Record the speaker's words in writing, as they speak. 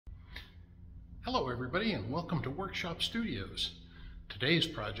Hello everybody and welcome to Workshop Studios. Today's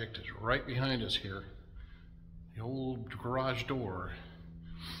project is right behind us here, the old garage door,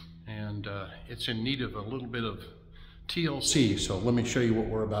 and it's in need of a little bit of TLC, so let me show you what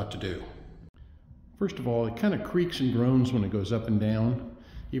we're about to do. First of all, it kind of creaks and groans when it goes up and down,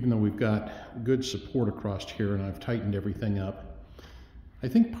 even though we've got good support across here and I've tightened everything up. I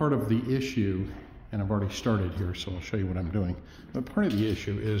think part of the issue, and I've already started here, so I'll show you what I'm doing. But part of the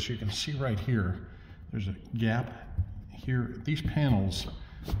issue is you can see right here, there's a gap here. These panels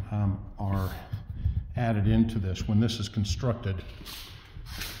are added into this. When this is constructed,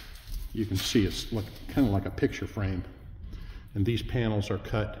 you can see it's kind of like a picture frame. And these panels are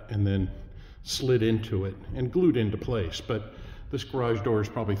cut and then slid into it and glued into place. But this garage door is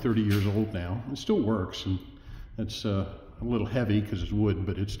probably 30 years old now. It still works, and it's a little heavy because it's wood,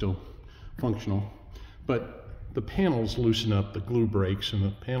 but it's still functional. But the panels loosen up, the glue breaks, and the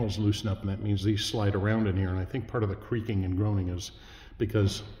panels loosen up, and that means these slide around in here. And I think part of the creaking and groaning is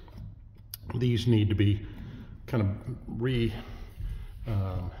because these need to be kind of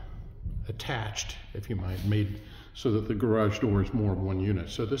attached, if you might, made so that the garage door is more of one unit.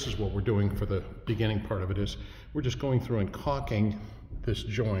 So this is what we're doing for the beginning part of it. Is we're just going through and caulking this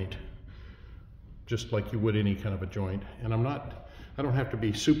joint just like you would any kind of a joint. And I don't have to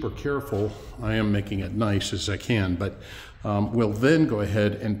be super careful. I am making it nice as I can, but we'll then go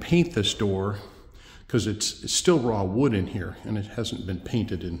ahead and paint this door because it's still raw wood in here and it hasn't been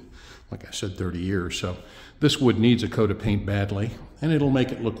painted in, like I said, 30 years. So this wood needs a coat of paint badly, and it'll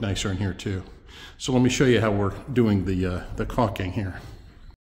make it look nicer in here too. So let me show you how we're doing the caulking here.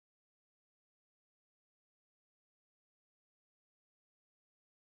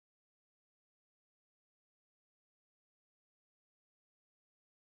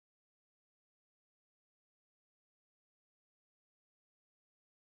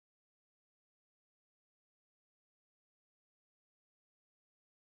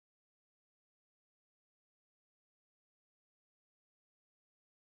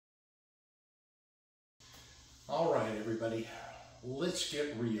 All right, everybody, let's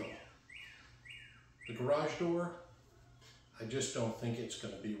get real. The garage door, I just don't think it's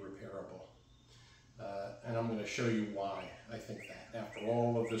going to be repairable. And I'm going to show you why I think that. After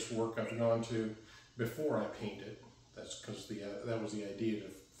all of this work I've gone to before I paint it, that's because that was the idea, to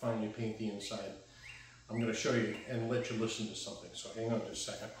finally paint the inside. I'm going to show you and let you listen to something, so hang on just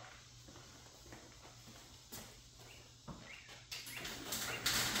a second.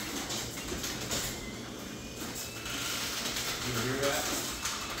 You hear that?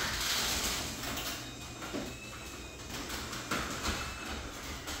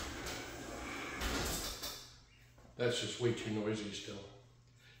 That's just way too noisy still.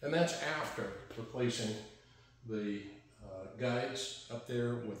 And that's after replacing the guides up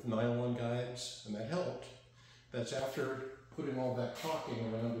there with nylon guides, and that helped. That's after putting all that caulking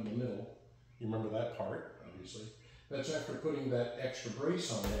around in the middle. You remember that part, obviously. That's after putting that extra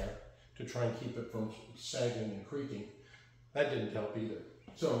brace on there to try and keep it from sagging and creaking. That didn't help either.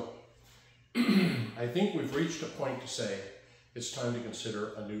 So I think we've reached a point to say it's time to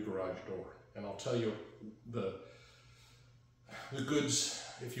consider a new garage door. And I'll tell you the goods,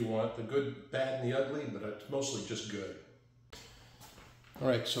 if you want, the good, bad, and the ugly, but it's mostly just good. All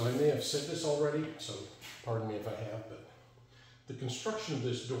right, so I may have said this already, so pardon me if I have, but the construction of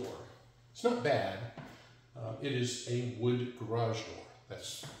this door, it's not bad. It is a wood garage door.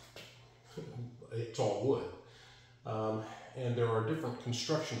 It's all wood. And there are different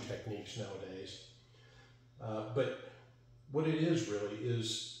construction techniques nowadays. But what it is really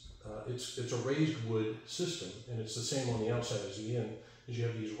is, it's a raised wood system, and it's the same on the outside as the in, is you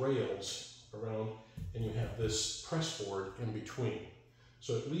have these rails around and you have this press board in between.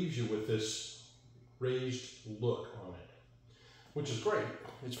 So it leaves you with this raised look on it, which is great.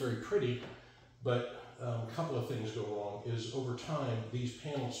 It's very pretty, but a couple of things go wrong is over time, these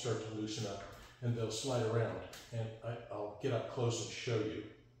panels start to loosen up and they'll slide around, and I'll get up close and show you.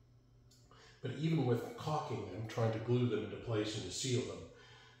 But even with caulking them, trying to glue them into place and to seal them,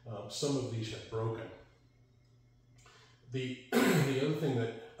 some of these have broken. The other thing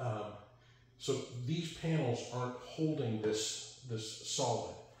that, so these panels aren't holding this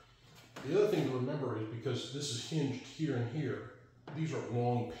solid. The other thing to remember is because this is hinged here and here, these are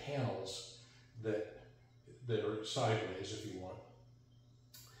long panels that are sideways, if you want.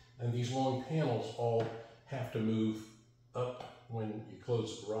 And these long panels all have to move up when you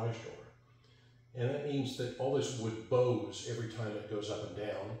close the garage door. And that means that all this wood bows every time it goes up and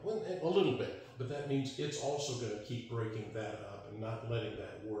down, well, a little bit, but that means it's also going to keep breaking that up and not letting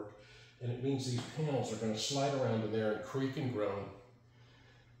that work. And it means these panels are going to slide around in there and creak and groan.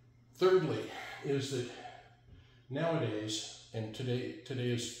 Thirdly, is that nowadays, and today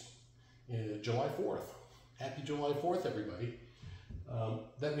is July 4th. Happy July 4th, everybody.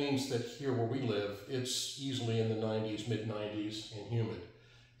 That means that here where we live, it's easily in the 90s, mid-90s, and humid.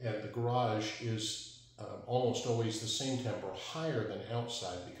 And the garage is almost always the same temp or higher than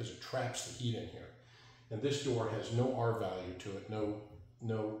outside because it traps the heat in here. And this door has no R value to it,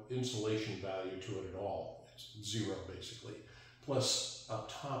 no insulation value to it at all. It's zero, basically. Plus,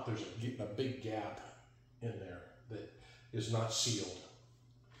 up top, there's a big gap in there that is not sealed.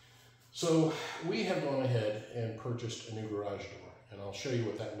 So we have gone ahead and purchased a new garage door, and I'll show you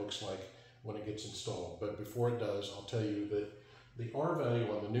what that looks like when it gets installed. But before it does, I'll tell you that the R value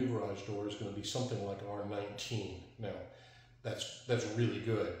on the new garage door is going to be something like R19. Now, that's really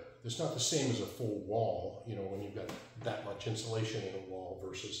good. It's not the same as a full wall, you know, when you've got that much insulation in a wall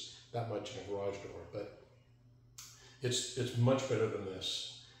versus that much in a garage door, but it's much better than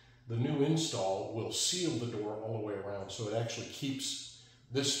this. The new install will seal the door all the way around, so it actually keeps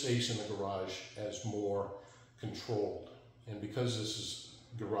this space in the garage as more controlled. And because this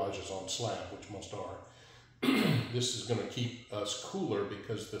garage is on slab, which most are, this is going to keep us cooler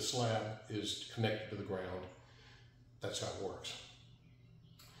because the slab is connected to the ground. That's how it works.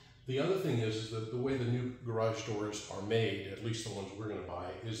 The other thing is that the way the new garage doors are made, at least the ones we're going to buy,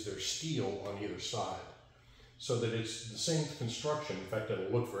 is they're steel on either side. So that it's the same construction. In fact,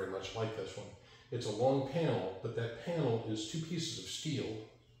 it'll look very much like this one. It's a long panel, but that panel is two pieces of steel.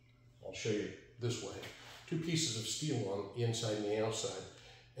 I'll show you this way. Two pieces of steel on the inside and the outside.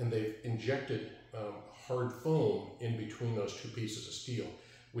 And they've injected hard foam in between those two pieces of steel,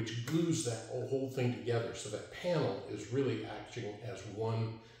 which glues that whole thing together. So that panel is really acting as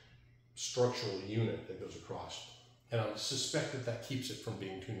one structural unit that goes across. And I suspect that that keeps it from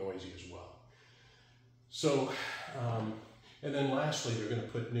being too noisy as well. So, and then lastly, they're going to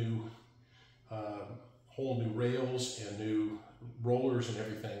put new, whole new rails and new rollers and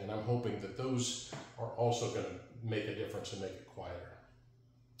everything. And I'm hoping that those are also going to make a difference and make it quieter.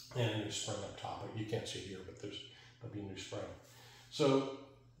 And a new spring up top. You can't see it here, but there'll be a new spring. So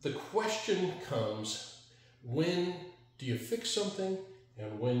the question comes, when do you fix something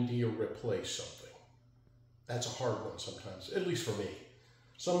and when do you replace something? That's a hard one sometimes, at least for me.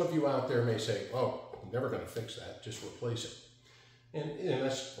 Some of you out there may say, oh, I'm never going to fix that, just replace it. And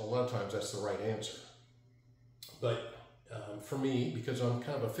that's, a lot of times that's the right answer. But for me, because I'm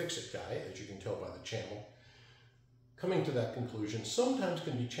kind of a fix-it guy, as you can tell by the channel, coming to that conclusion sometimes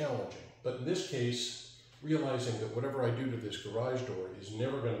can be challenging. But in this case, realizing that whatever I do to this garage door is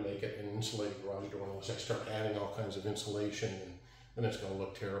never going to make it an insulated garage door unless I start adding all kinds of insulation, and then it's going to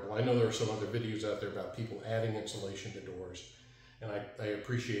look terrible. I know there are some other videos out there about people adding insulation to doors, and I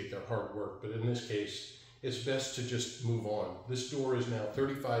appreciate their hard work, but in this case, it's best to just move on. This door is now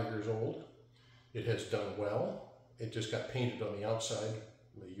 35 years old. It has done well. It just got painted on the outside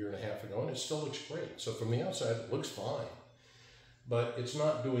a year and a half ago, and it still looks great. So from the outside, it looks fine. But it's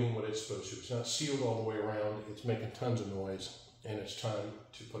not doing what it's supposed to. It's not sealed all the way around. It's making tons of noise, and it's time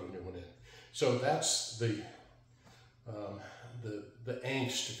to put a new one in. So that's the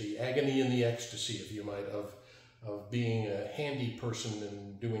angst, the agony and the ecstasy, if you might, of being a handy person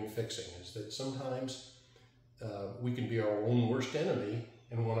and doing fixing, is that sometimes we can be our own worst enemy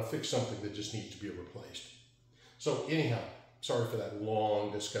and want to fix something that just needs to be replaced. So anyhow, sorry for that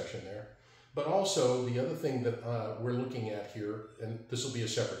long discussion there. But also, the other thing that we're looking at here, and this will be a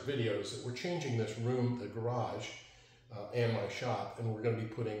separate video, is that we're changing this room, the garage, and my shop, and we're going to be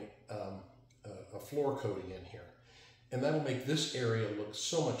putting a floor coating in here. And that'll make this area look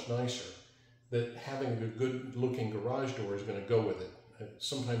so much nicer that having a good-looking garage door is going to go with it.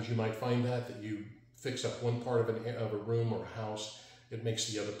 Sometimes you might find that you fix up one part of a room or a house, it makes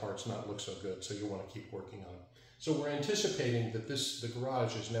the other parts not look so good, so you want to keep working on it. So we're anticipating that the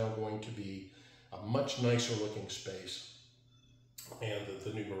garage is now going to be a much nicer looking space, and that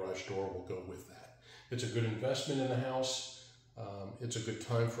the new garage door will go with that. It's a good investment in the house. It's a good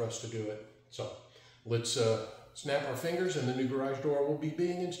time for us to do it. So let's snap our fingers and the new garage door will be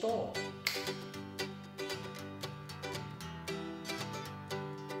being installed.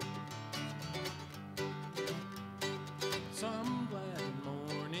 Some glad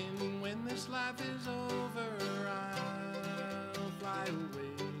morning when this life is over, I'll fly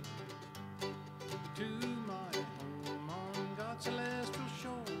away to my home on God's celestial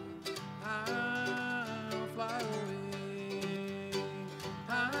shore. I'll fly away,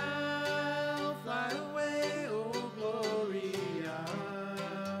 I'll fly away, oh glory,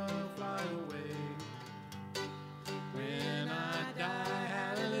 I'll fly away.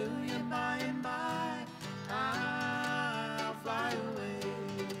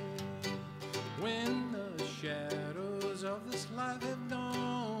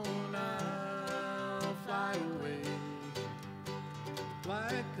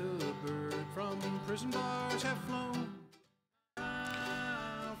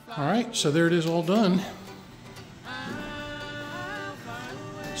 All right, so there it is, all done.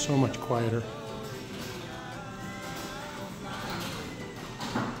 So much quieter.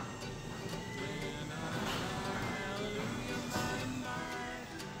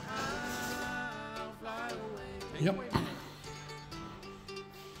 Yep.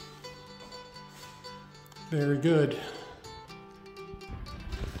 Very good.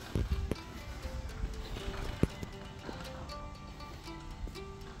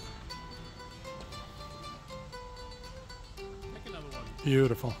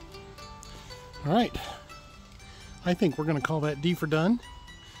 Beautiful. All right. I think we're going to call that D for done.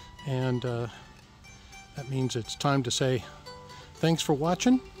 And that means it's time to say thanks for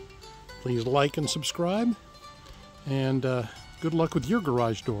watching. Please like and subscribe. And good luck with your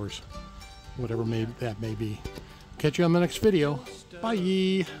garage doors, whatever that may be. Catch you on the next video.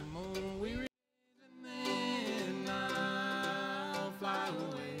 Bye.